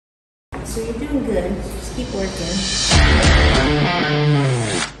So you're doing good. Just keep working.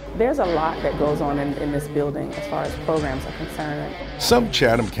 There's a lot that goes on in this building as far as programs are concerned. Some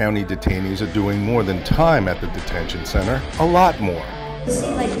Chatham County detainees are doing more than time at the detention center, a lot more. You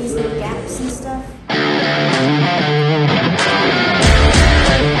see like these little gaps and stuff?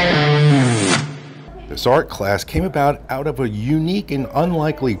 This art class came about out of a unique and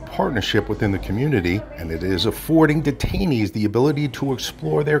unlikely partnership within the community, and it is affording detainees the ability to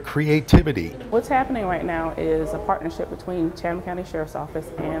explore their creativity. What's happening right now is a partnership between Chatham County Sheriff's Office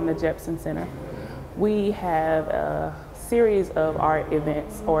and the Detention Center. We have a series of art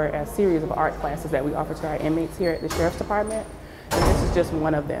events or a series of art classes that we offer to our inmates here at the Sheriff's Department. And this is just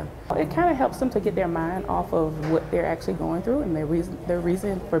one of them. It kind of helps them to get their mind off of what they're actually going through and their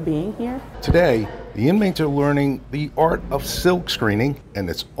reason for being here. Today, the inmates are learning the art of silk screening, and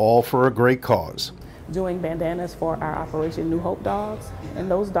it's all for a great cause. Doing bandanas for our Operation New Hope dogs. And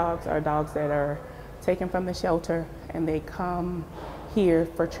those dogs are dogs that are taken from the shelter and they come here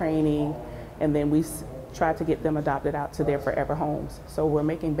for training, and then we try to get them adopted out to their forever homes. So we're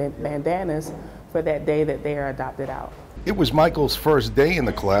making bandanas for that day that they are adopted out. It was Michael's first day in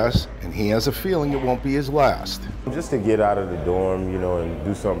the class, and he has a feeling it won't be his last. Just to get out of the dorm, you know, and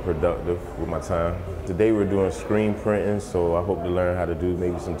do something productive with my time. Today we're doing screen printing, so I hope to learn how to do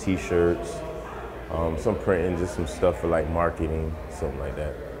maybe some t-shirts, some printing, just some stuff for like marketing, something like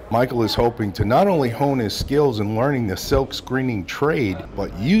that. Michael is hoping to not only hone his skills in learning the silk screening trade,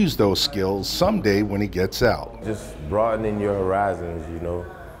 but use those skills someday when he gets out. Just broadening your horizons, you know,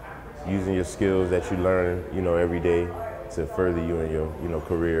 using your skills that you learn, you know, every day to further you in your, you know,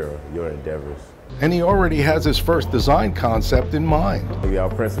 career or your endeavors. And he already has his first design concept in mind. Maybe I'll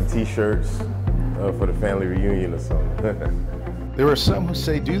print some t-shirts for the family reunion or something. There are some who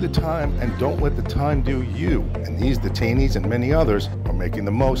say do the time and don't let the time do you. And these detainees and many others are making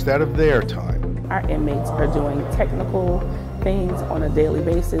the most out of their time. Our inmates are doing technical things on a daily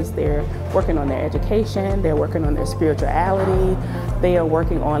basis. They're working on their education, they're working on their spirituality, they are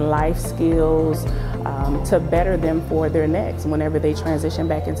working on life skills to better them for their next whenever they transition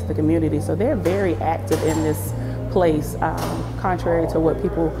back into the community. So they're very active in this place, contrary to what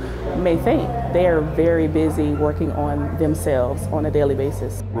people may think. They are very busy working on themselves on a daily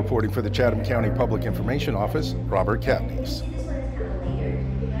basis. Reporting for the Chatham County Public Information Office, Robert Kapnes.